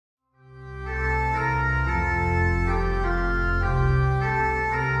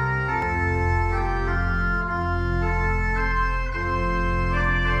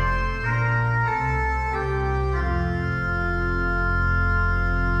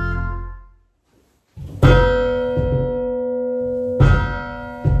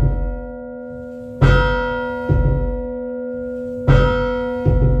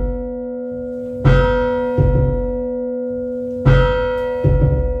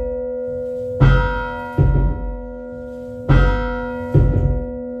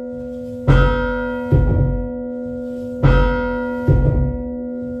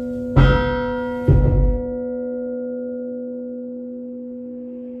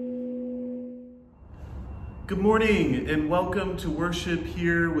Good morning and welcome to worship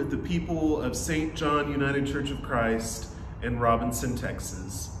here with the people of St. John United Church of Christ in Robinson,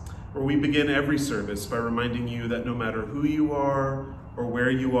 Texas, where we begin every service by reminding you that no matter who you are or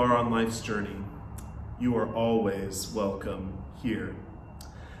where you are on life's journey, you are always welcome here.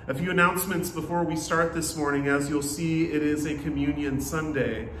 A few announcements before we start this morning. As you'll see, it is a Communion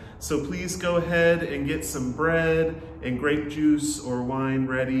Sunday, so please go ahead and get some bread and grape juice or wine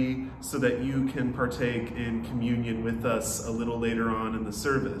ready so that you can partake in communion with us a little later on in the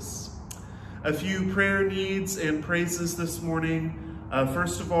service. A few prayer needs and praises this morning.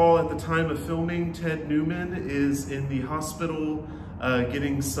 First of all, at the time of filming, Ted Newman is in the hospital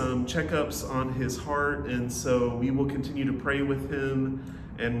getting some checkups on his heart, and so we will continue to pray with him,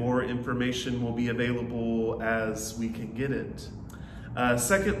 and more information will be available as we can get it.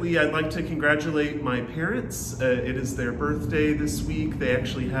 Secondly, I'd like to congratulate my parents. It is their birthday this week. They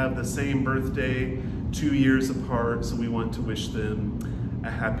actually have the same birthday 2 years apart, so we want to wish them a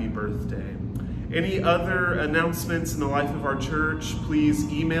happy birthday. Any other announcements in the life of our church, please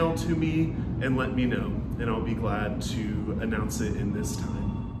email to me and let me know, and I'll be glad to announce it in this time.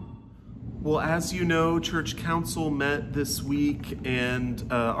 Well, as you know, Church Council met this week, and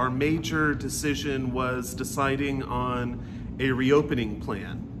our major decision was deciding on a reopening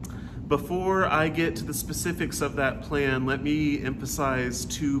plan. Before I get to the specifics of that plan, let me emphasize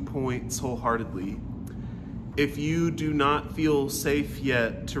 2 points wholeheartedly. If you do not feel safe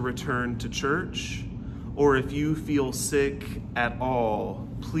yet to return to church, or if you feel sick at all,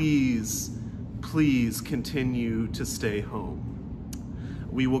 please continue to stay home.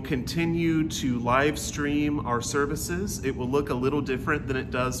 We will continue to live stream our services. It will look a little different than it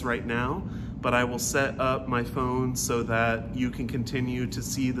does right now, but I will set up my phone so that you can continue to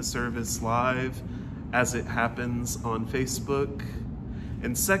see the service live as it happens on Facebook.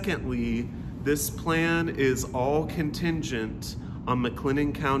 And secondly, this plan is all contingent on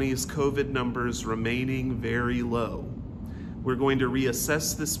McLennan County's COVID numbers remaining very low. We're going to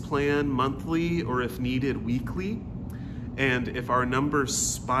reassess this plan monthly, or if needed, weekly. And if our numbers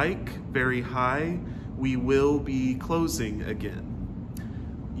spike very high, we will be closing again.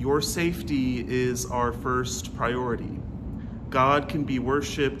 Your safety is our first priority. God can be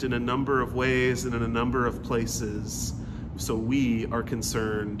worshiped in a number of ways and in a number of places, so we are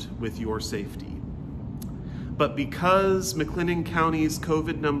concerned with your safety. But because McLennan County's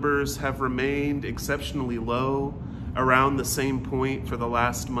COVID numbers have remained exceptionally low, around the same point for the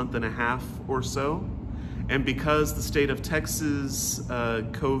last month and a half or so, and because the state of Texas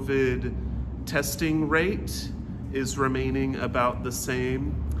COVID testing rate is remaining about the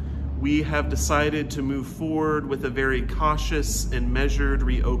same, we have decided to move forward with a very cautious and measured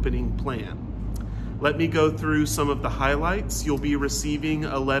reopening plan. Let me go through some of the highlights. You'll be receiving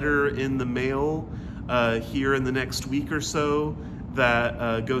a letter in the mail here in the next week or so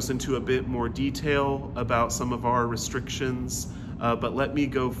that goes into a bit more detail about some of our restrictions, but let me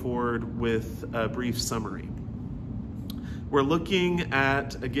go forward with a brief summary. We're looking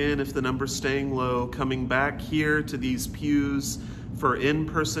at, again, if the number's staying low, coming back here to these pews for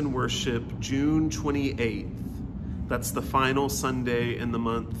in-person worship June 28th. That's the final Sunday in the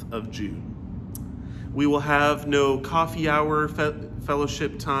month of June. We will have no coffee hour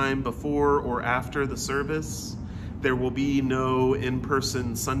fellowship time before or after the service. There will be no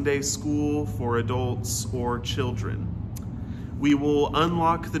in-person Sunday school for adults or children. We will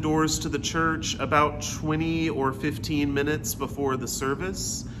unlock the doors to the church about 20 or 15 minutes before the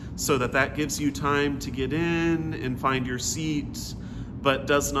service so that gives you time to get in and find your seat, but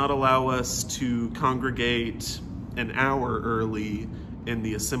does not allow us to congregate an hour early in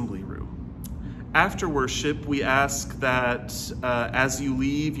the assembly room. After worship, we ask that as you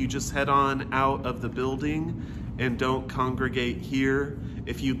leave, you just head on out of the building and don't congregate here.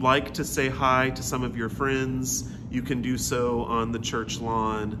 If you'd like to say hi to some of your friends, you can do so on the church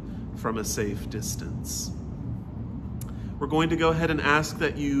lawn from a safe distance. We're going to go ahead and ask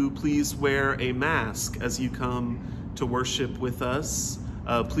that you please wear a mask as you come to worship with us.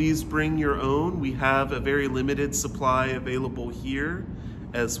 Please bring your own. We have a very limited supply available here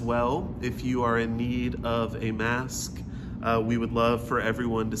as well. If you are in need of a mask, we would love for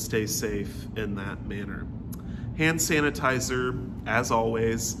everyone to stay safe in that manner. Hand sanitizer, as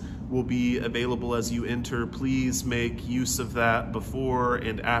always, will be available as you enter. Please make use of that before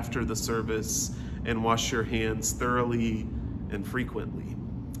and after the service and wash your hands thoroughly and frequently.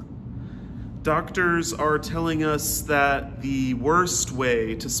 Doctors are telling us that the worst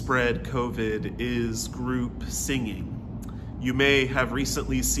way to spread COVID is group singing. You may have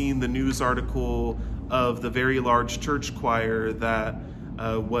recently seen the news article of the very large church choir that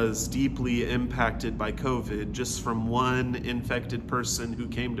was deeply impacted by COVID, just from one infected person who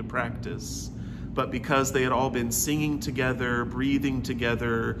came to practice. But because they had all been singing together, breathing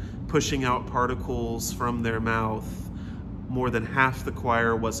together, pushing out particles from their mouth, more than half the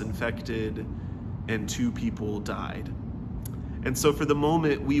choir was infected and 2 people died. And so for the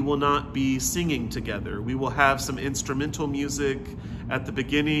moment, we will not be singing together. We will have some instrumental music at the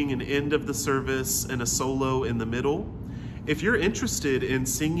beginning and end of the service and a solo in the middle. If you're interested in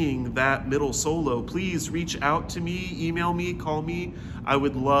singing that middle solo, please reach out to me, email me, call me. I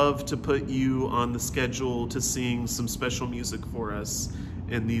would love to put you on the schedule to sing some special music for us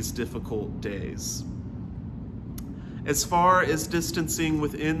in these difficult days. As far as distancing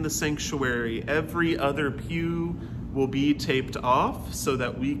within the sanctuary, every other pew will be taped off so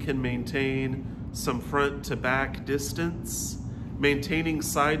that we can maintain some front to back distance. Maintaining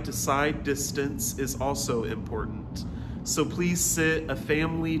side to side distance is also important. So please sit a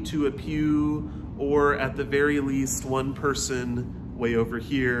family to a pew, or at the very least, one person way over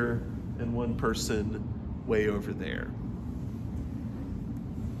here and one person way over there.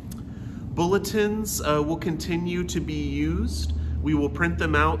 Bulletins will continue to be used. We will print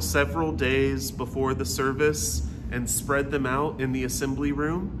them out several days before the service and spread them out in the assembly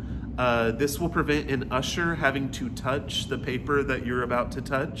room. This will prevent an usher having to touch the paper that you're about to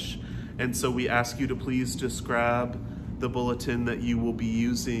touch. And so we ask you to please just grab the bulletin that you will be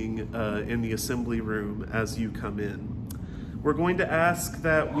using in the assembly room as you come in. We're going to ask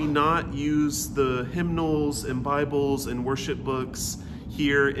that we not use the hymnals and Bibles and worship books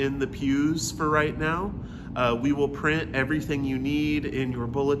here in the pews for right now. We will print everything you need in your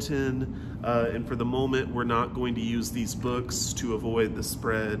bulletin, and for the moment, we're not going to use these books to avoid the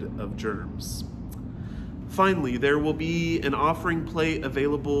spread of germs. Finally, there will be an offering plate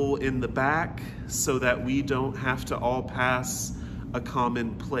available in the back so that we don't have to all pass a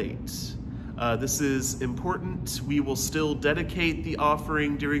common plate. This is important. We will still dedicate the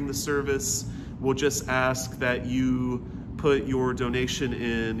offering during the service. We'll just ask that you put your donation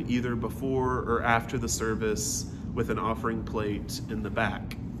in either before or after the service with an offering plate in the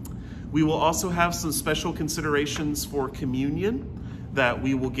back. We will also have some special considerations for communion that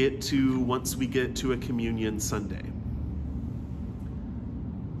we will get to once we get to a communion Sunday.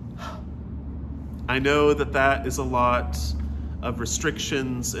 I know that that is a lot of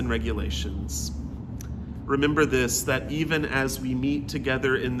restrictions and regulations. Remember this, that even as we meet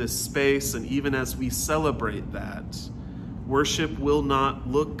together in this space and even as we celebrate that, worship will not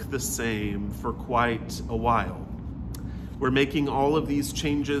look the same for quite a while. We're making all of these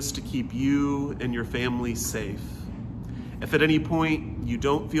changes to keep you and your family safe. If at any point you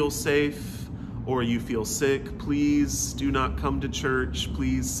don't feel safe or you feel sick, please do not come to church.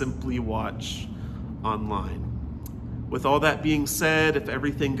 Please simply watch online. With all that being said, if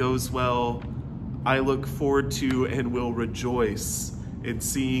everything goes well, I look forward to and will rejoice in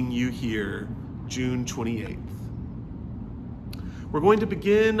seeing you here June 28th. We're going to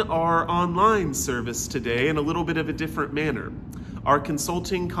begin our online service today in a little bit of a different manner. Our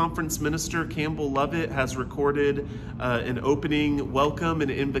consulting conference minister, Campbell Lovett, has recorded an opening welcome and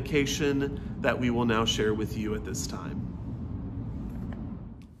invocation that we will now share with you at this time.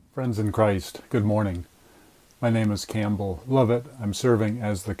 Friends in Christ, good morning. My name is Campbell Lovett. I'm serving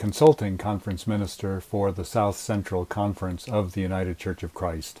as the consulting conference minister for the South Central Conference of the United Church of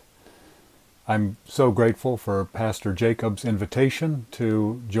Christ. I'm so grateful for Pastor Jacob's invitation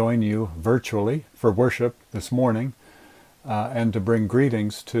to join you virtually for worship this morning and to bring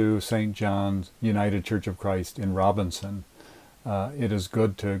greetings to St. John's United Church of Christ in Robinson. It is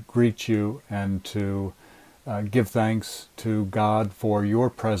good to greet you and to give thanks to God for your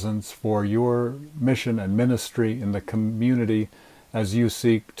presence, for your mission and ministry in the community as you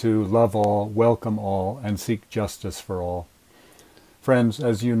seek to love all, welcome all, and seek justice for all. Friends,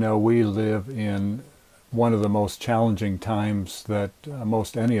 as you know, we live in one of the most challenging times that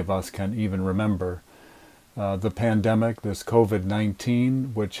most any of us can even remember. The pandemic, this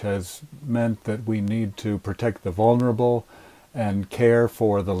COVID-19, which has meant that we need to protect the vulnerable and care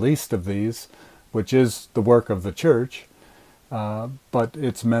for the least of these, which is the work of the church, but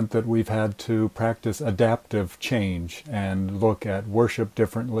it's meant that we've had to practice adaptive change and look at worship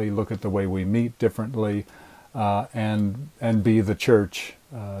differently, look at the way we meet differently, and be the church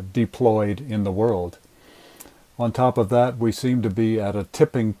deployed in the world. On top of that, we seem to be at a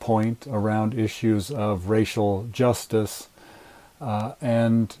tipping point around issues of racial justice,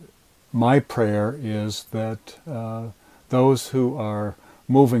 and my prayer is that those who are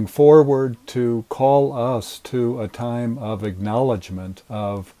moving forward to call us to a time of acknowledgement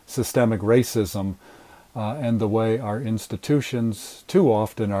of systemic racism and the way our institutions too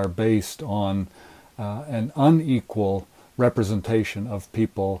often are based on an unequal representation of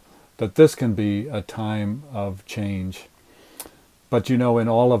people, that this can be a time of change. But you know, in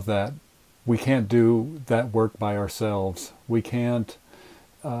all of that, we can't do that work by ourselves. We can't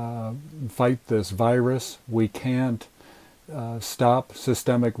fight this virus. We can't stop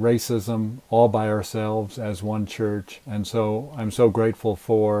systemic racism all by ourselves as one church. And so I'm so grateful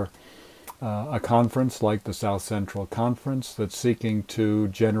for a conference like the South Central Conference that's seeking to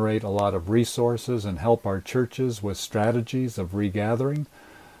generate a lot of resources and help our churches with strategies of regathering.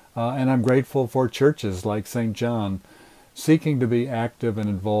 And I'm grateful for churches like St. John seeking to be active and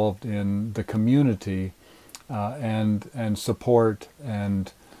involved in the community and support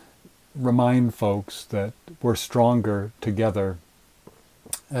and remind folks that we're stronger together.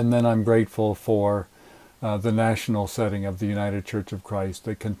 And then I'm grateful for the national setting of the United Church of Christ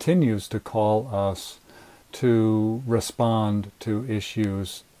that continues to call us to respond to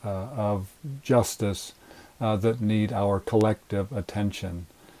issues of justice that need our collective attention.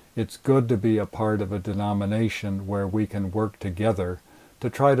 It's good to be a part of a denomination where we can work together to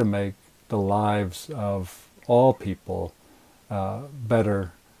try to make the lives of all people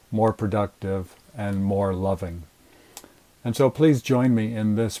better, more productive, and more loving. And so please join me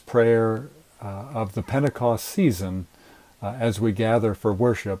in this prayer of the Pentecost season. As we gather for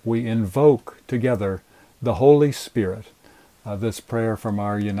worship, we invoke together the Holy Spirit. This prayer from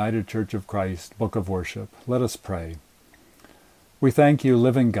our United Church of Christ Book of Worship. Let us pray. We thank you,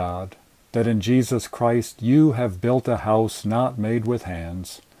 living God, that in Jesus Christ you have built a house not made with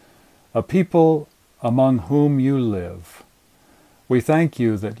hands, a people among whom you live. We thank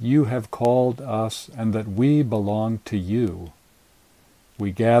you that you have called us and that we belong to you. We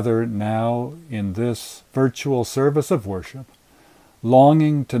gather now in this virtual service of worship,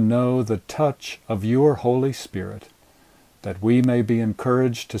 longing to know the touch of your Holy Spirit, that we may be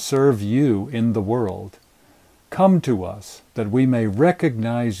encouraged to serve you in the world. Come to us, that we may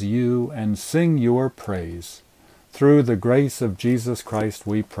recognize you and sing your praise. Through the grace of Jesus Christ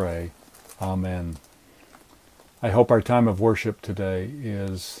we pray. Amen. I hope our time of worship today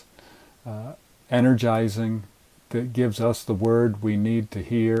is energizing, that gives us the word we need to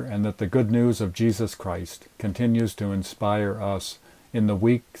hear, and that the good news of Jesus Christ continues to inspire us in the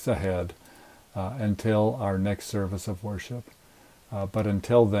weeks ahead until our next service of worship. But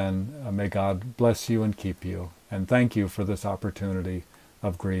until then, may God bless you and keep you. And thank you for this opportunity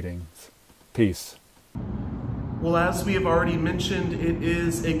of greetings. Peace. Well, as we have already mentioned, it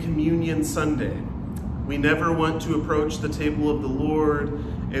is a communion Sunday. We never want to approach the table of the Lord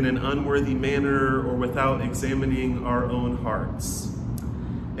in an unworthy manner or without examining our own hearts.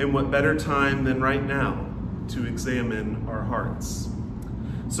 And what better time than right now to examine our hearts?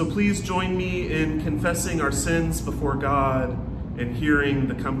 So please join me in confessing our sins before God and hearing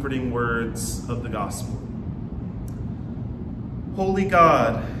the comforting words of the gospel. Holy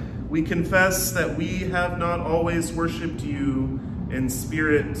God, we confess that we have not always worshiped you in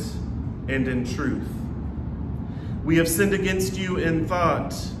spirit and in truth. We have sinned against you in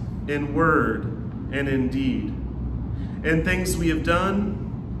thought, in word, and in deed, in things we have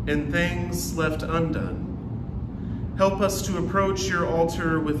done and things left undone. Help us to approach your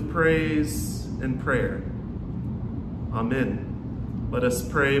altar with praise and prayer. Amen. Let us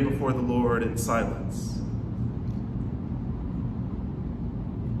pray before the Lord in silence.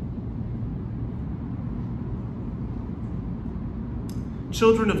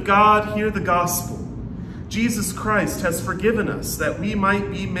 Children of God, hear the gospel. Jesus Christ has forgiven us that we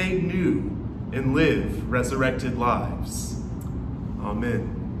might be made new and live resurrected lives.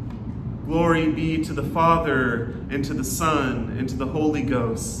 Amen. Glory be to the Father, and to the Son, and to the Holy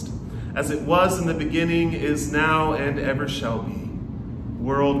Ghost, as it was in the beginning, is now, and ever shall be,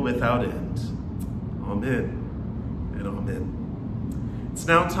 world without end. Amen and amen. It's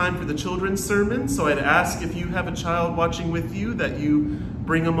now time for the children's sermon, so I'd ask if you have a child watching with you that you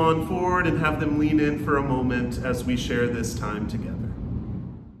bring them on forward and have them lean in for a moment as we share this time together.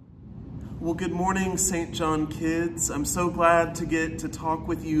 Well, good morning, St. John kids. I'm so glad to get to talk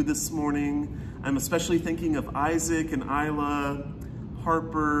with you this morning. I'm especially thinking of Isaac and Isla,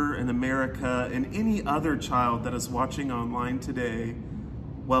 Harper and America, and any other child that is watching online today.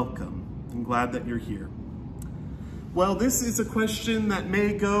 Welcome. I'm glad that you're here. Well, this is a question that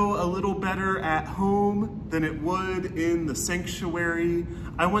may go a little better at home than it would in the sanctuary.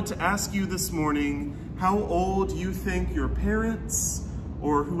 I want to ask you this morning how old you think your parents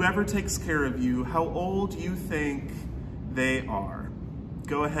or whoever takes care of you, how old you think they are.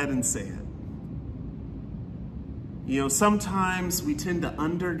 Go ahead and say it. Sometimes we tend to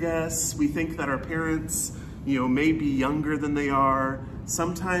underguess. We think that our parents, may be younger than they are.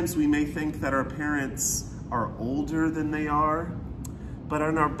 Sometimes we may think that our parents are older than they are. But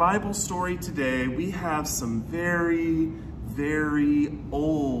in our Bible story today, we have some very, very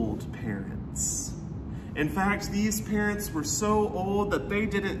old parents. In fact, these parents were so old that they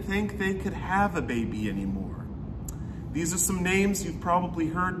didn't think they could have a baby anymore. These are some names you've probably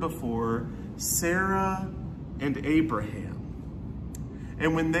heard before: Sarah and Abraham.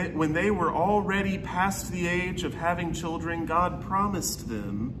 And when they were already past the age of having children, God promised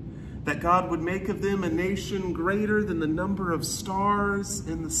them that God would make of them a nation greater than the number of stars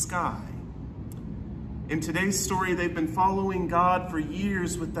in the sky. In today's story, they've been following God for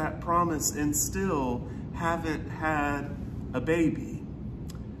years with that promise and still haven't had a baby.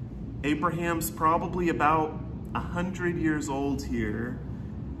 Abraham's probably about 100 years old here,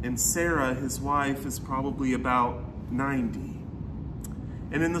 and Sarah, his wife, is probably about 90.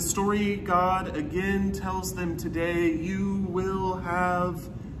 And in the story, God again tells them today, you will have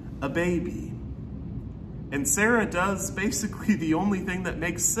a baby. And Sarah does basically the only thing that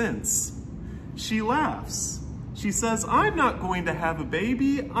makes sense. She laughs. She says, I'm not going to have a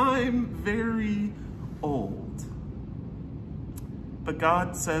baby. I'm very old. But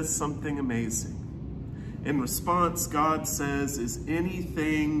God says something amazing. In response, God says, is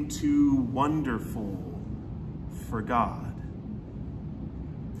anything too wonderful for God?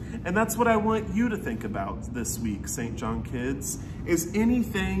 And that's what I want you to think about this week, St. John kids. Is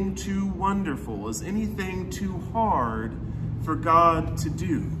anything too wonderful? Is anything too hard for God to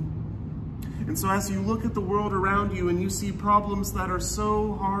do? And so as you look at the world around you and you see problems that are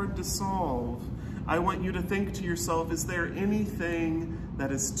so hard to solve, I want you to think to yourself, is there anything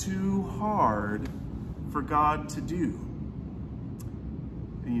that is too hard for God to do?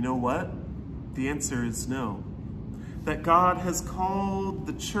 And you know what? The answer is no. That God has called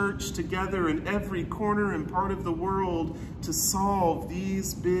the church together in every corner and part of the world to solve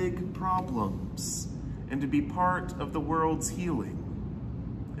these big problems and to be part of the world's healing.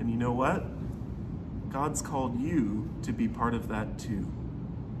 And you know what? God's called you to be part of that too.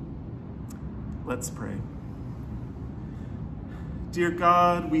 Let's pray. Dear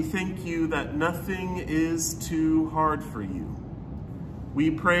God, we thank you that nothing is too hard for you. We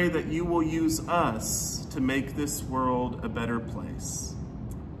pray that you will use us to make this world a better place.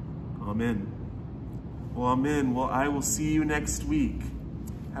 Amen. Well, amen. Well, I will see you next week.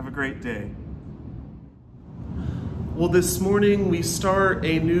 Have a great day. Well, this morning we start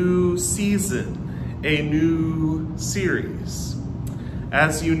a new season, a new series.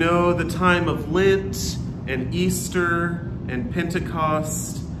 As you know, the time of Lent and Easter and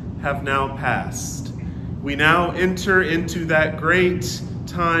Pentecost have now passed. We now enter into that great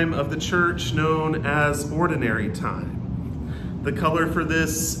time of the church known as ordinary time. The color for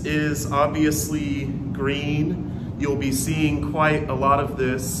this is obviously green. You'll be seeing quite a lot of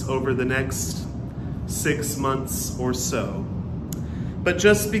this over the next 6 months or so. But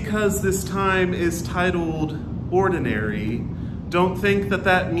just because this time is titled ordinary, don't think that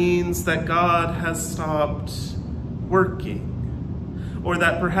that means that God has stopped working, or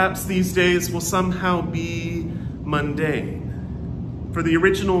that perhaps these days will somehow be mundane. For the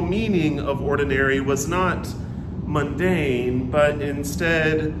original meaning of ordinary was not mundane, but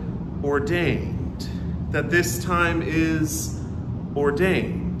instead ordained. That this time is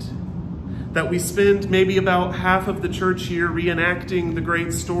ordained. That we spend maybe about half of the church year reenacting the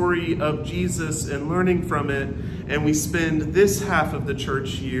great story of Jesus and learning from it, and we spend this half of the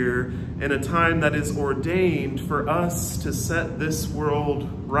church year in a time that is ordained for us to set this world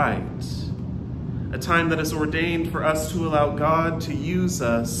right. A time that is ordained for us to allow God to use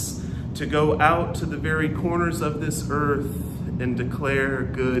us to go out to the very corners of this earth and declare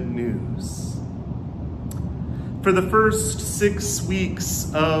good news. For the first 6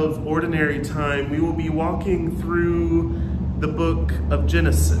 weeks of ordinary time, we will be walking through the book of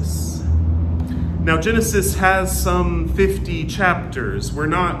Genesis. Now, Genesis has some 50 chapters. We're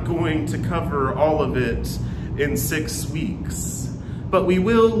not going to cover all of it in 6 weeks, but we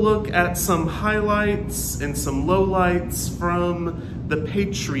will look at some highlights and some lowlights from the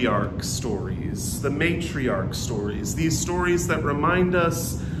patriarch stories, the matriarch stories, these stories that remind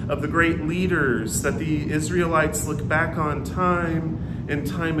us of the great leaders that the Israelites look back on time and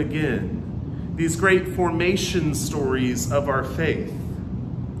time again. These great formation stories of our faith.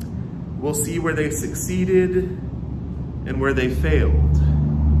 We'll see where they succeeded and where they failed.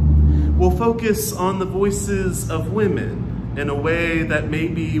 We'll focus on the voices of women in a way that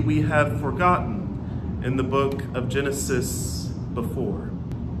maybe we have forgotten in the book of Genesis before.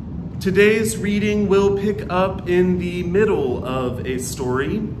 Today's reading will pick up in the middle of a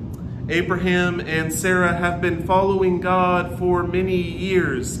story. Abraham and Sarah have been following God for many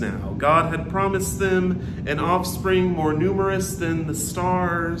years now. God had promised them an offspring more numerous than the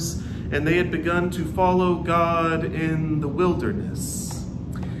stars, and they had begun to follow God in the wilderness.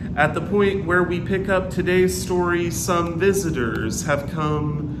 At the point where we pick up today's story, some visitors have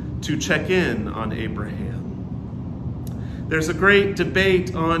come to check in on Abraham. There's a great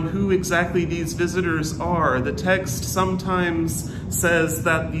debate on who exactly these visitors are. The text sometimes says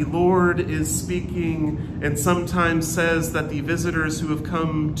that the Lord is speaking, and sometimes says that the visitors who have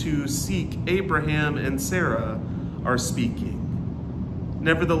come to seek Abraham and Sarah are speaking.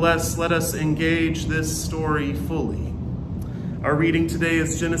 Nevertheless, let us engage this story fully. Our reading today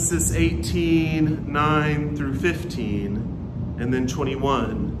is Genesis 18, 9 through 15, and then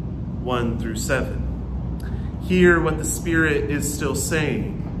 21, 1 through 7. Hear what the Spirit is still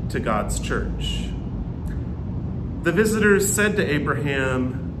saying to God's church. The visitors said to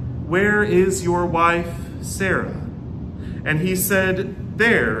Abraham, "Where is your wife, Sarah?" And he said,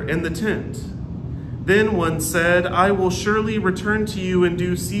 "There, in the tent." Then one said, "I will surely return to you in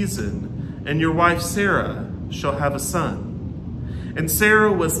due season, and your wife Sarah shall have a son." And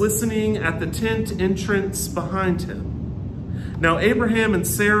Sarah was listening at the tent entrance behind him. Now Abraham and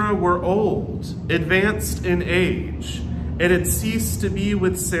Sarah were old, advanced in age, and had ceased to be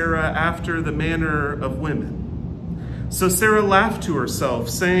with Sarah after the manner of women. So Sarah laughed to herself,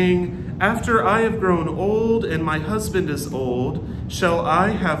 saying, "After I have grown old and my husband is old, shall I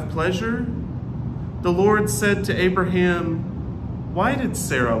have pleasure?" The Lord said to Abraham, "Why did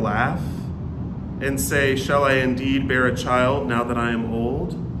Sarah laugh and say, 'Shall I indeed bear a child now that I am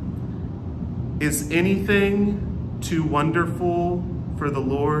old?' Is anything too wonderful for the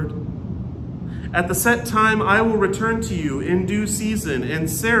Lord? At the set time I will return to you in due season, and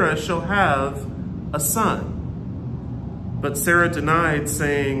Sarah shall have a son." But Sarah denied,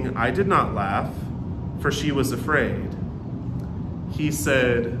 saying, "I did not laugh," for she was afraid. He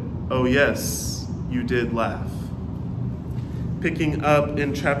said, "Oh yes, you did laugh." Picking up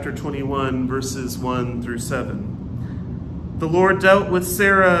in chapter 21, verses 1 through 7. The Lord dealt with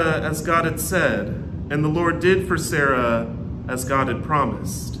Sarah as God had said, and the Lord did for Sarah as God had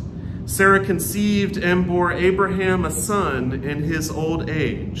promised. Sarah conceived and bore Abraham a son in his old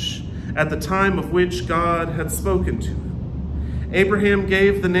age, at the time of which God had spoken to him. Abraham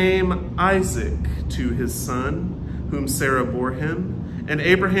gave the name Isaac to his son, whom Sarah bore him, and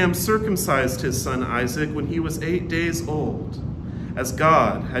Abraham circumcised his son Isaac when he was 8 days old, as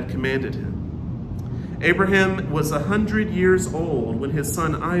God had commanded him. Abraham was 100 years old when his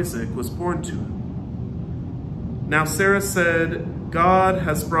son Isaac was born to him. Now Sarah said, "God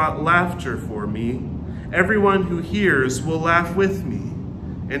has brought laughter for me. Everyone who hears will laugh with me."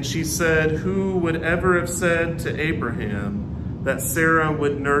 And she said, "Who would ever have said to Abraham that Sarah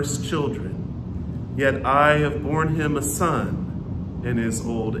would nurse children? Yet I have borne him a son in his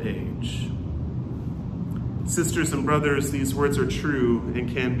old age." Sisters and brothers, these words are true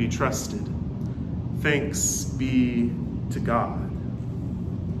and can be trusted. Thanks be to God.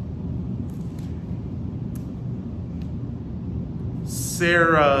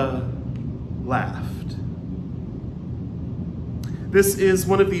 Sarah laughed. This is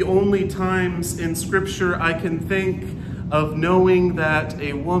one of the only times in Scripture I can think of knowing that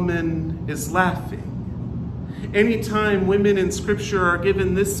a woman is laughing. Anytime women in Scripture are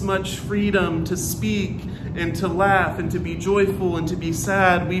given this much freedom to speak and to laugh and to be joyful and to be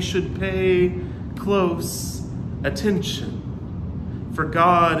sad, we should pay close attention. For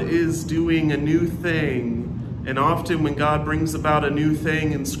God is doing a new thing. And often when God brings about a new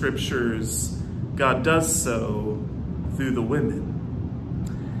thing in Scriptures, God does so through the women.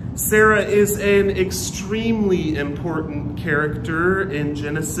 Sarah is an extremely important character in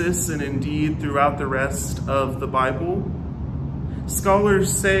Genesis and indeed throughout the rest of the Bible. Scholars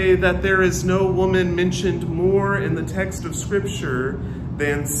say that there is no woman mentioned more in the text of Scripture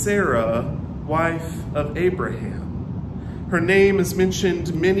than Sarah, wife of Abraham. Her name is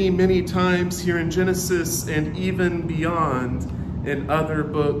mentioned many, many times here in Genesis and even beyond in other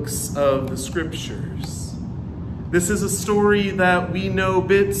books of the Scriptures. This is a story that we know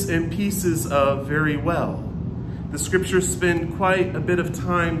bits and pieces of very well. The Scriptures spend quite a bit of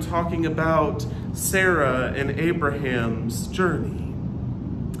time talking about Sarah and Abraham's journey.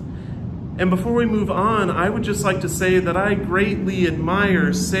 And before we move on, I would just like to say that I greatly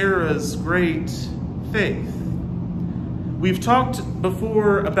admire Sarah's great faith. We've talked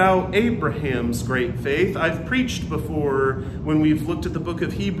before about Abraham's great faith. I've preached before when we've looked at the book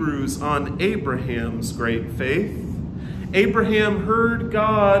of Hebrews on Abraham's great faith. Abraham heard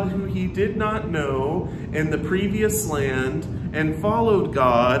God, who he did not know, in the previous land, and followed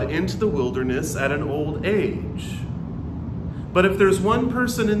God into the wilderness at an old age. But if there's one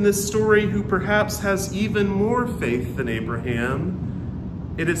person in this story who perhaps has even more faith than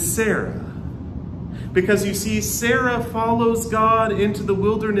Abraham, it is Sarah. Because you see, Sarah follows God into the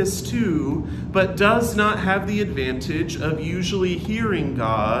wilderness too, but does not have the advantage of usually hearing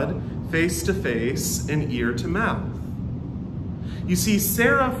God face to face and ear to mouth. You see,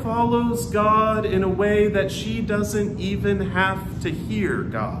 Sarah follows God in a way that she doesn't even have to hear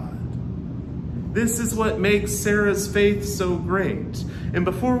God. This is what makes Sarah's faith so great. And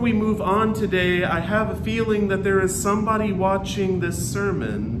before we move on today, I have a feeling that there is somebody watching this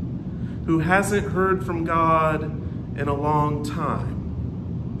sermon who hasn't heard from God in a long time.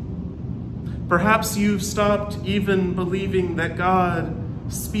 Perhaps you've stopped even believing that God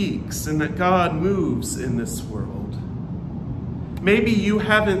speaks and that God moves in this world. Maybe you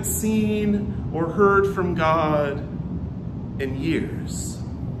haven't seen or heard from God in years.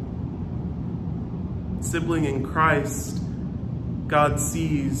 Sibling in Christ, God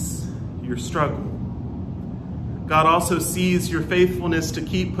sees your struggle. God also sees your faithfulness to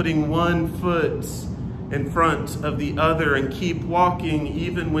keep putting one foot in front of the other and keep walking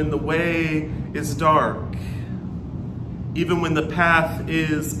even when the way is dark, even when the path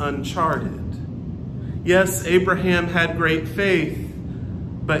is uncharted. Yes, Abraham had great faith,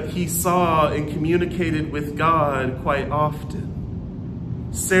 but he saw and communicated with God quite often.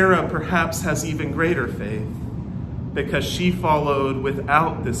 Sarah perhaps has even greater faith because she followed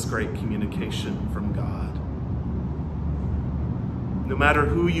without this great communication from God. No matter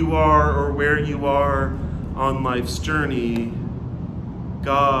who you are or where you are on life's journey,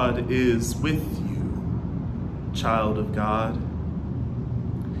 God is with you, child of God.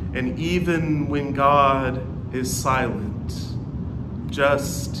 And even when God is silent,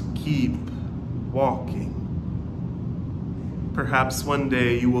 just keep walking. Perhaps one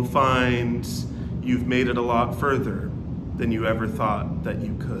day you will find you've made it a lot further than you ever thought that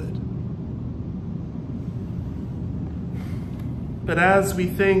you could. But as we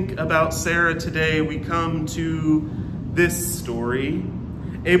think about Sarah today, we come to this story.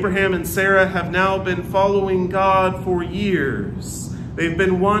 Abraham and Sarah have now been following God for years. They've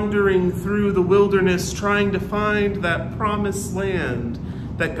been wandering through the wilderness trying to find that promised land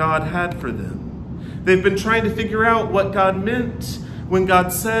that God had for them. They've been trying to figure out what God meant when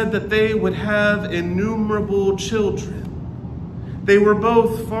God said that they would have innumerable children. They were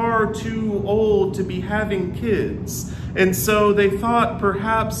both far too old to be having kids, and so they thought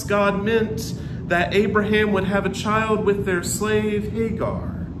perhaps God meant that Abraham would have a child with their slave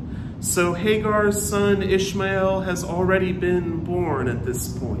Hagar. So Hagar's son Ishmael has already been born at this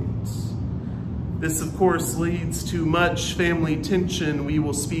point. This, of course, leads to much family tension we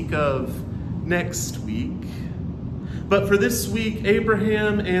will speak of next week. But for this week,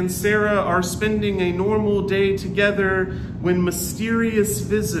 Abraham and Sarah are spending a normal day together when mysterious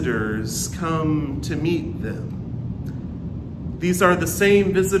visitors come to meet them. These are the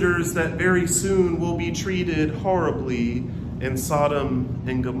same visitors that very soon will be treated horribly in Sodom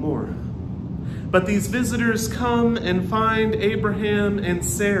and Gomorrah. But these visitors come and find Abraham and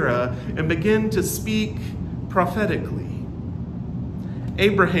Sarah and begin to speak prophetically.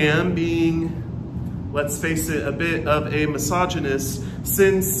 Abraham, being, let's face it, a bit of a misogynist,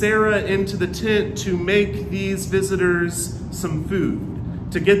 sends Sarah into the tent to make these visitors some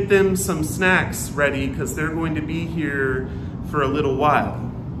food, to get them some snacks ready because they're going to be here for a little while.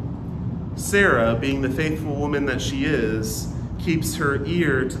 Sarah, being the faithful woman that she is, keeps her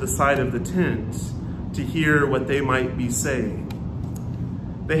ear to the side of the tent to hear what they might be saying.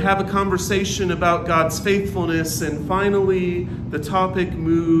 They have a conversation about God's faithfulness, and finally the topic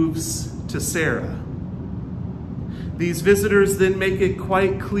moves to Sarah. These visitors then make it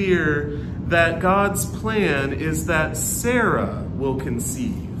quite clear that God's plan is that Sarah will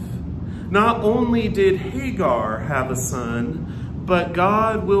conceive. Not only did Hagar have a son, but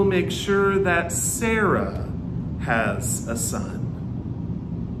God will make sure that Sarah has a son.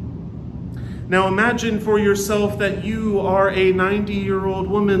 Now imagine for yourself that you are a 90-year-old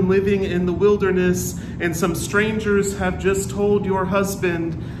woman living in the wilderness and some strangers have just told your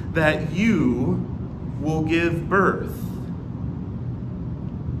husband that you will give birth.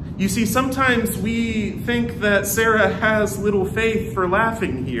 You see, sometimes we think that Sarah has little faith for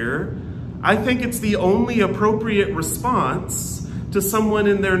laughing here. I think it's the only appropriate response to someone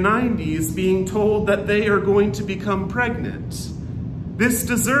in their 90s being told that they are going to become pregnant. This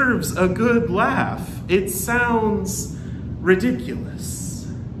deserves a good laugh. It sounds ridiculous.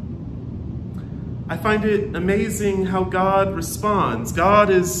 I find it amazing how God responds. God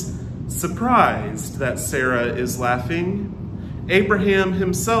is surprised that Sarah is laughing. Abraham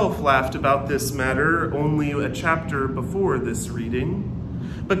himself laughed about this matter only a chapter before this reading.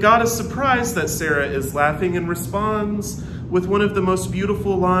 But God is surprised that Sarah is laughing and responds with one of the most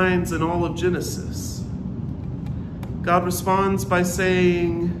beautiful lines in all of Genesis. God responds by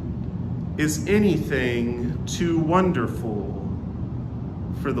saying, "Is anything too wonderful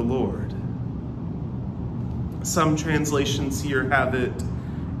for the Lord?" Some translations here have it,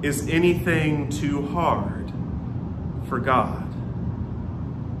 "Is anything too hard for God?"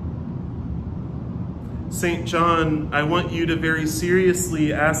 St. John, I want you to very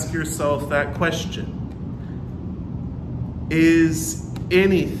seriously ask yourself that question. Is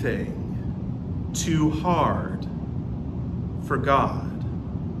anything too hard for God?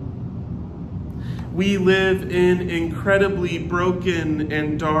 We live in incredibly broken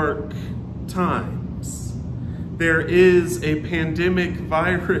and dark times. There is a pandemic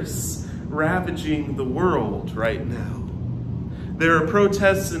virus ravaging the world right now. There are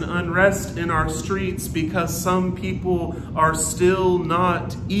protests and unrest in our streets because some people are still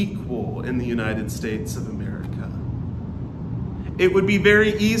not equal in the United States of America. It would be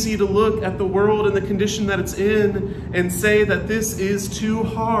very easy to look at the world and the condition that it's in and say that this is too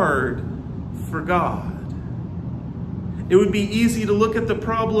hard for God. It would be easy to look at the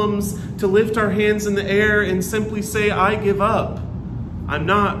problems, to lift our hands in the air and simply say, "I give up. I'm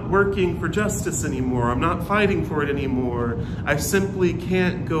not working for justice anymore. I'm not fighting for it anymore. I simply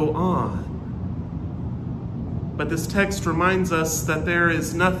can't go on." But this text reminds us that there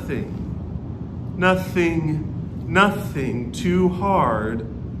is nothing too hard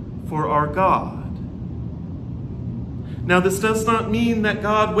for our God. Now, this does not mean that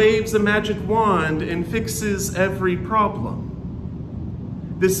God waves a magic wand and fixes every problem.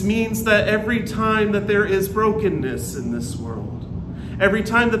 This means that every time that there is brokenness in this world, every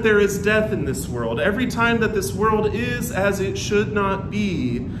time that there is death in this world, every time that this world is as it should not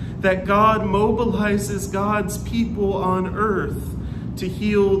be, that God mobilizes God's people on earth to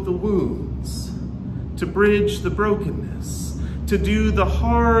heal the wounds, to bridge the brokenness, to do the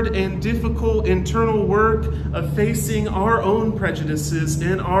hard and difficult internal work of facing our own prejudices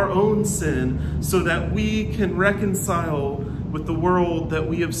and our own sin so that we can reconcile with the world that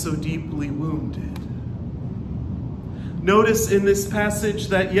we have so deeply wounded. Notice in this passage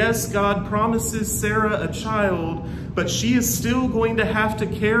that yes, God promises Sarah a child, but she is still going to have to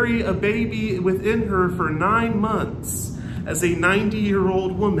carry a baby within her for 9 months as a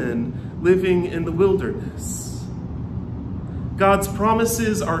 90-year-old woman living in the wilderness. God's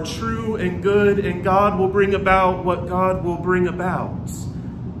promises are true and good, and God will bring about what God will bring about.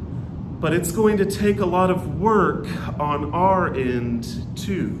 But it's going to take a lot of work on our end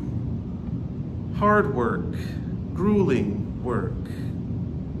too. Hard work, grueling work.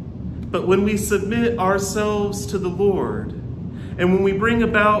 But when we submit ourselves to the Lord, and when we bring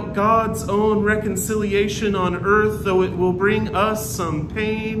about God's own reconciliation on earth, though it will bring us some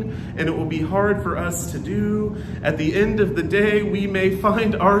pain and it will be hard for us to do, at the end of the day, we may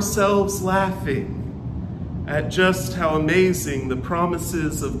find ourselves laughing at just how amazing the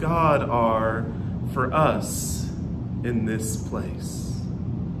promises of God are for us in this place.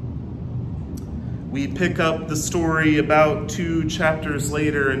 We pick up the story about 2 chapters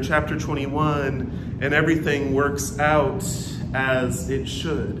later in chapter 21, and everything works out as it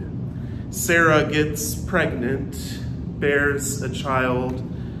should. Sarah gets pregnant, bears a child.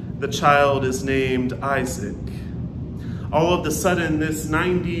 The child is named Isaac. All of a sudden, this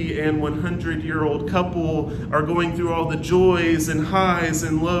 90 and 100-year-old couple are going through all the joys and highs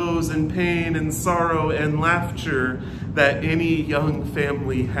and lows and pain and sorrow and laughter that any young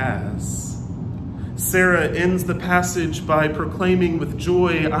family has. Sarah ends the passage by proclaiming with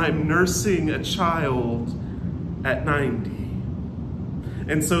joy, "I'm nursing a child at 90.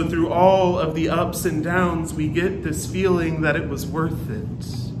 And so through all of the ups and downs, we get this feeling that it was worth it,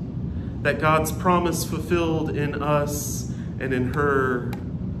 that God's promise fulfilled in us and in her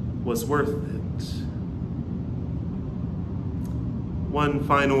was worth it. One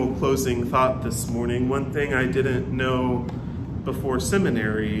final closing thought this morning. One thing I didn't know before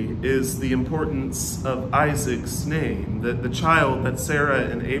seminary is the importance of Isaac's name. That the child that Sarah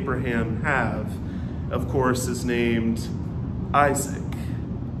and Abraham have, of course, is named Isaac.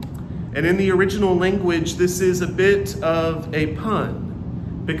 And in the original language, this is a bit of a pun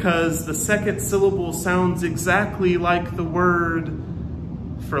because the second syllable sounds exactly like the word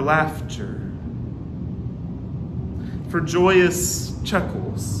for laughter, for joyous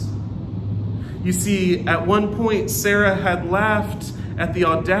chuckles. You see, at one point, Sarah had laughed at the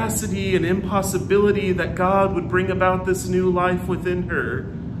audacity and impossibility that God would bring about this new life within her.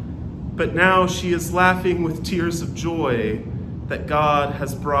 But now she is laughing with tears of joy that God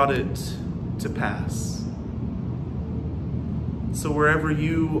has brought it to pass. So wherever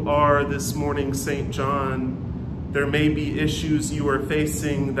you are this morning, St. John, there may be issues you are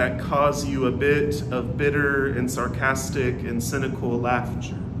facing that cause you a bit of bitter and sarcastic and cynical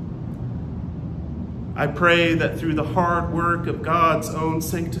laughter. I pray that through the hard work of God's own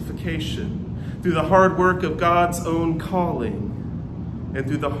sanctification, through the hard work of God's own calling, and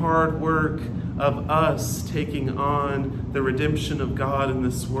through the hard work of us taking on the redemption of God in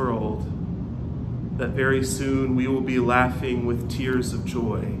this world, that very soon we will be laughing with tears of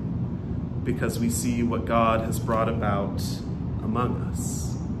joy because we see what God has brought about among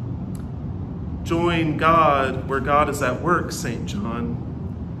us. Join God where God is at work, St.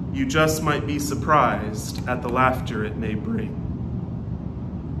 John. You just might be surprised at the laughter it may bring.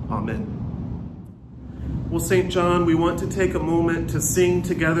 Amen. Well, St. John, we want to take a moment to sing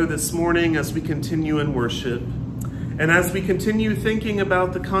together this morning as we continue in worship. And as we continue thinking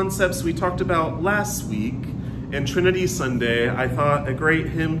about the concepts we talked about last week in Trinity Sunday, I thought a great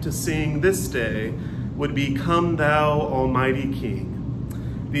hymn to sing this day would be Come Thou Almighty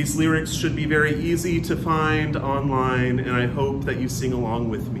King. These lyrics should be very easy to find online, and I hope that you sing along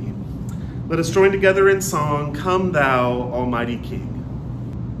with me. Let us join together in song, Come Thou Almighty King.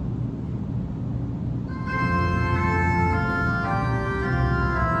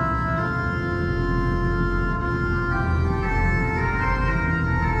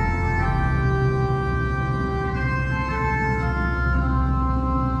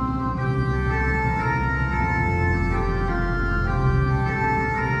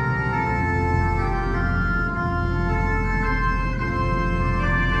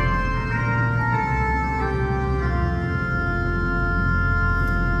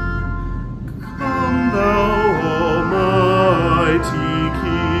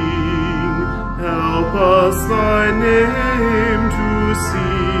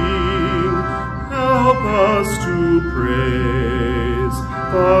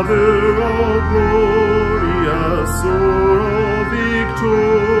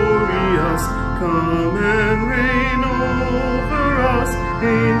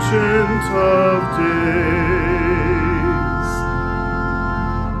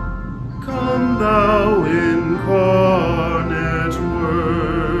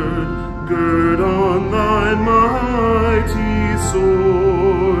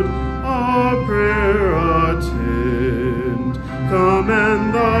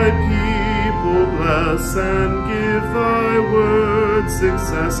 And give thy word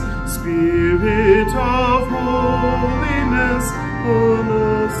success, Spirit of holiness, on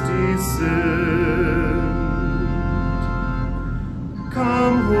us descend.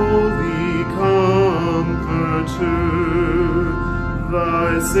 Come, Holy Comforter,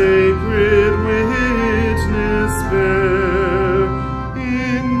 thy sacred witness bear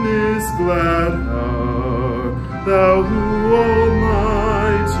in this glad hour, thou who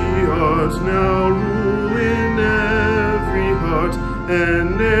almighty art, now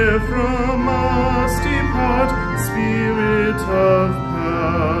and ne'er from us depart, Spirit of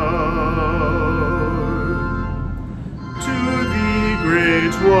power. To thee,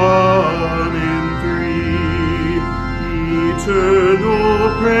 great One in three, eternal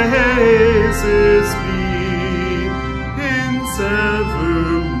praises be, hence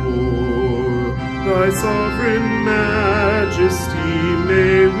evermore. Thy sovereign majesty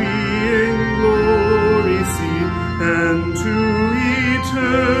may we in glory see, and to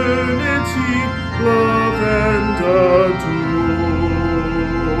eternity love and adore.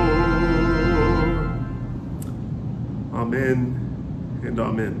 Amen and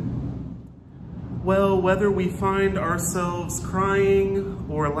amen. Well, whether we find ourselves crying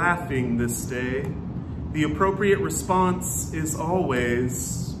or laughing this day, the appropriate response is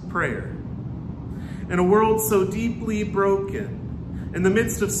always prayer. In a world so deeply broken, in the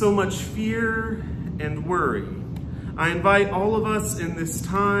midst of so much fear and worry, I invite all of us in this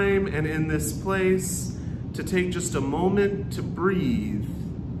time and in this place to take just a moment to breathe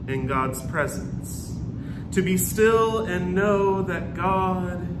in God's presence, to be still and know that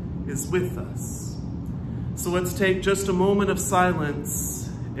God is with us. So let's take just a moment of silence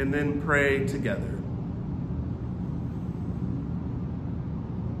and then pray together.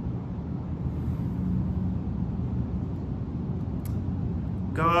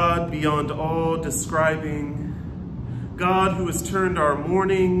 God beyond all describing, God who has turned our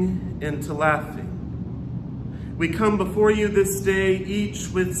mourning into laughing. We come before you this day, each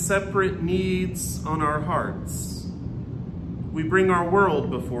with separate needs on our hearts. We bring our world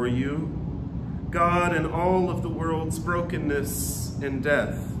before you, God, and all of the world's brokenness and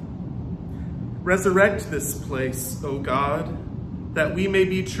death. Resurrect this place, O God, that we may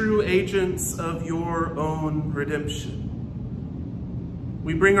be true agents of your own redemption.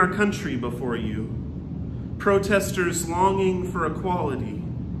 We bring our country before you, protesters longing for equality,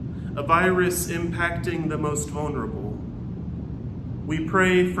 a virus impacting the most vulnerable. We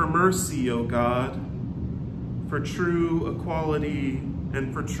pray for mercy, O God, for true equality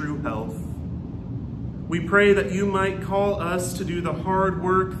and for true health. We pray that you might call us to do the hard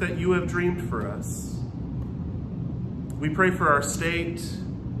work that you have dreamed for us. We pray for our state,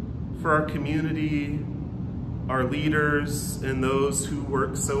 for our community, our leaders, and those who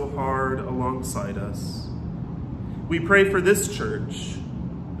work so hard alongside us. We pray for this church,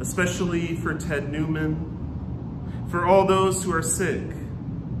 especially for Ted Newman, for all those who are sick,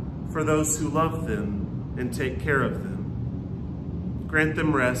 for those who love them and take care of them. Grant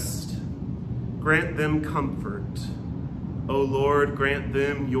them rest, grant them comfort. O Lord, grant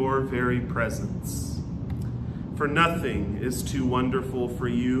them your very presence. For nothing is too wonderful for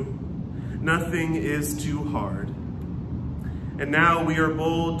you, nothing is too hard. And now we are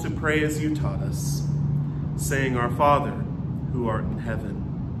bold to pray as you taught us, saying, Our Father, who art in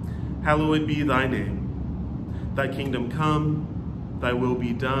heaven, hallowed be thy name. Thy kingdom come, thy will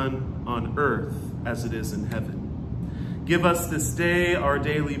be done on earth as it is in heaven. Give us this day our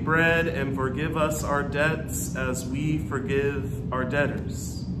daily bread, and forgive us our debts as we forgive our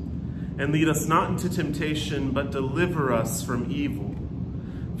debtors. And lead us not into temptation, but deliver us from evil.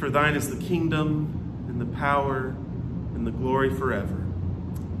 For thine is the kingdom, and the power, and the glory forever.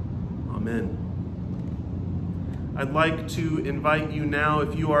 Amen. I'd like to invite you now,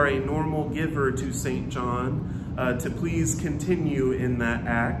 if you are a normal giver to St. John, to please continue in that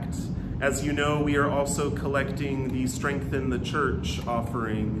act. As you know, we are also collecting the Strengthen the Church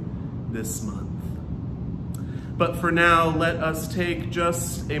offering this month. But for now, let us take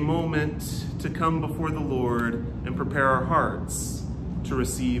just a moment to come before the Lord and prepare our hearts to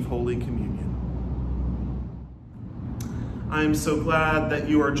receive Holy Communion. I am so glad that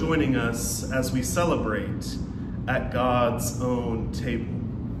you are joining us as we celebrate at God's own table.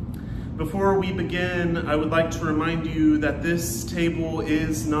 Before we begin, I would like to remind you that this table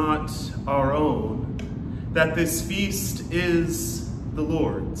is not our own, that this feast is the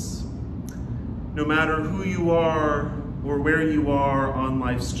Lord's. No matter who you are or where you are on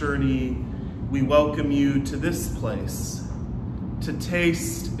life's journey, we welcome you to this place to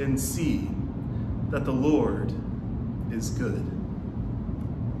taste and see that the Lord is good.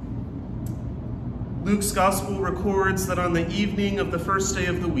 Luke's gospel records that on the evening of the first day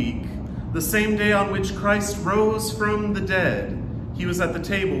of the week, the same day on which Christ rose from the dead, he was at the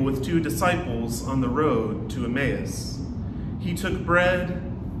table with 2 disciples on the road to Emmaus. He took bread,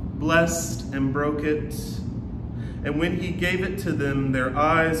 blessed and broke it, and when he gave it to them, their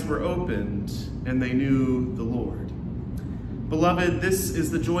eyes were opened and they knew the Lord. Beloved, this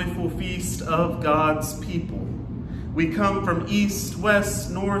is the joyful feast of God's people. We come from east,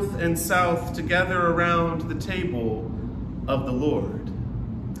 west, north, and south to gather around the table of the Lord.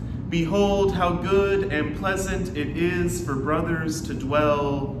 Behold how good and pleasant it is for brothers to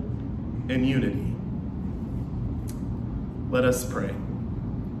dwell in unity. Let us pray.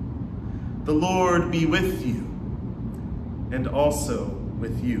 The Lord be with you, and also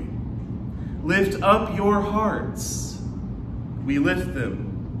with you. Lift up your hearts. We lift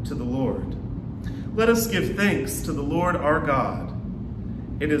them to the Lord. Let us give thanks to the Lord our God.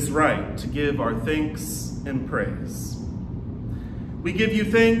 It is right to give our thanks and praise. We give you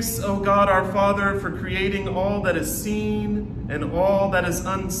thanks, O God our Father, for creating all that is seen and all that is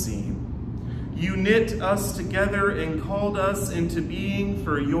unseen. You knit us together and called us into being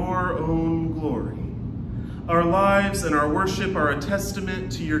for your own glory. Our lives and our worship are a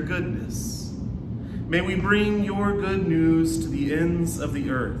testament to your goodness. May we bring your good news to the ends of the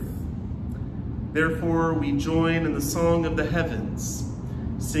earth. Therefore, we join in the song of the heavens,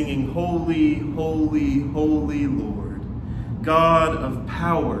 singing, Holy, holy, holy Lord, God of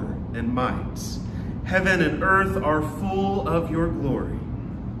power and might. Heaven and earth are full of your glory.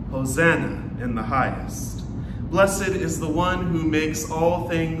 Hosanna in the highest. Blessed is the one who makes all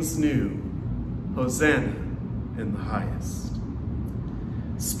things new. Hosanna in the highest.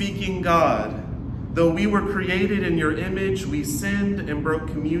 Speaking God, though we were created in your image, we sinned and broke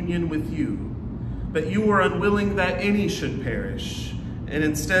communion with you. But you were unwilling that any should perish, and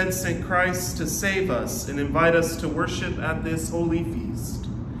instead sent Christ to save us and invite us to worship at this holy feast.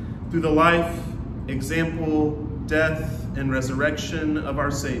 Through the life, example, death, and resurrection of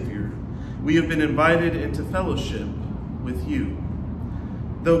our Savior, we have been invited into fellowship with you.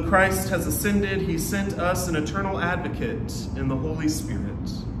 Though Christ has ascended, he sent us an eternal advocate in the Holy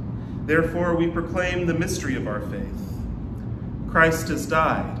Spirit. Therefore, we proclaim the mystery of our faith. Christ has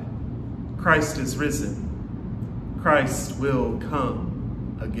died. Christ is risen. Christ will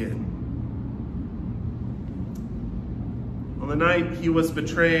come again. On the night he was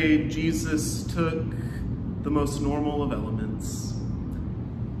betrayed, Jesus took the most normal of elements.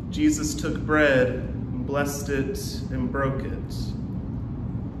 Jesus took bread and blessed it and broke it,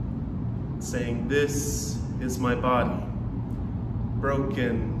 saying, "This is my body,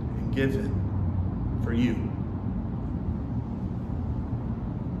 broken and given for you."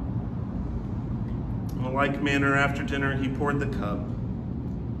 In a like manner, after dinner, he poured the cup,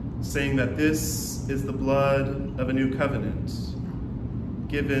 saying that this is the blood of a new covenant,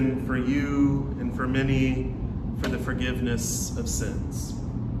 given for you and for many for the forgiveness of sins.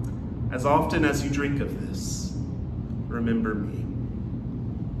 As often as you drink of this, remember me.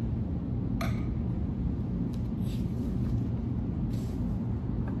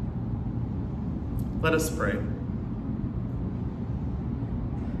 Let us pray.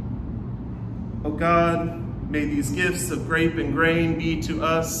 O God, may these gifts of grape and grain be to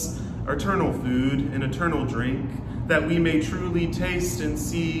us eternal food and eternal drink, that we may truly taste and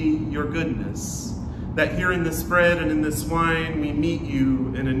see your goodness, that here in this bread and in this wine we meet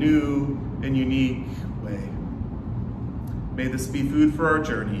you in a new and unique way. May this be food for our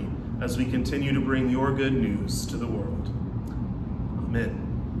journey as we continue to bring your good news to the world. Amen.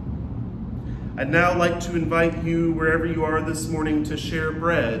 I'd now like to invite you, wherever you are this morning, to share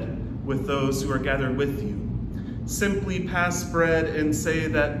bread with those who are gathered with you. Simply pass bread and say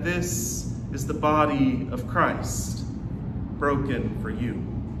that this is the body of Christ, broken for you.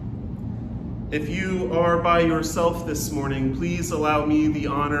 If you are by yourself this morning, please allow me the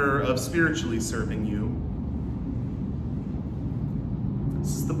honor of spiritually serving you.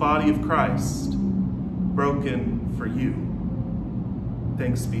 This is the body of Christ, broken for you.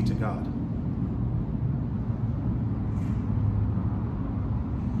 Thanks be to God.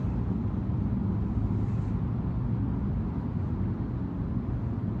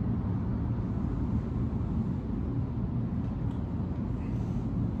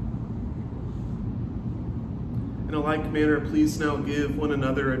 In a like manner, please now give one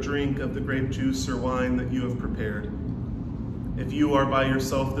another a drink of the grape juice or wine that you have prepared. If you are by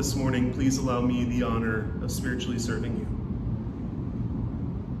yourself this morning, please allow me the honor of spiritually serving you.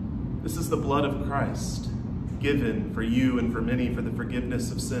 This is the blood of Christ, given for you and for many for the forgiveness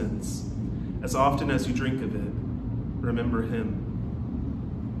of sins. As often as you drink of it, remember him.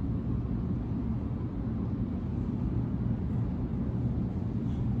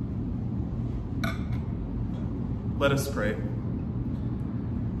 Let us pray.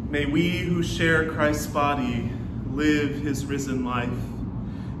 May we who share Christ's body live his risen life.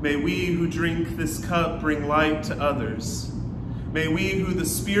 May we who drink this cup bring light to others. May we who the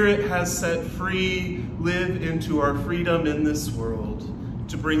Spirit has set free live into our freedom in this world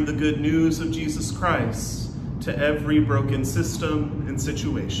to bring the good news of Jesus Christ to every broken system and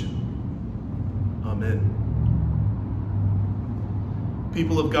situation. Amen.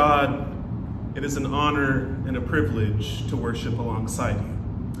 People of God, it is an honor and a privilege to worship alongside you,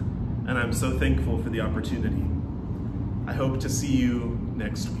 and I'm so thankful for the opportunity. I hope to see you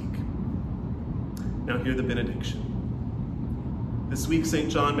next week. Now hear the benediction. This week, St.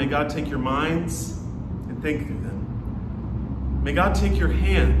 John, may God take your minds and think through them. May God take your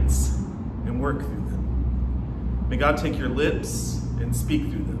hands and work through them. May God take your lips and speak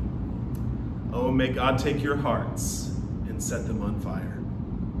through them. Oh, may God take your hearts and set them on fire.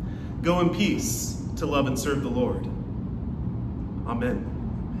 Go in peace to love and serve the Lord. Amen.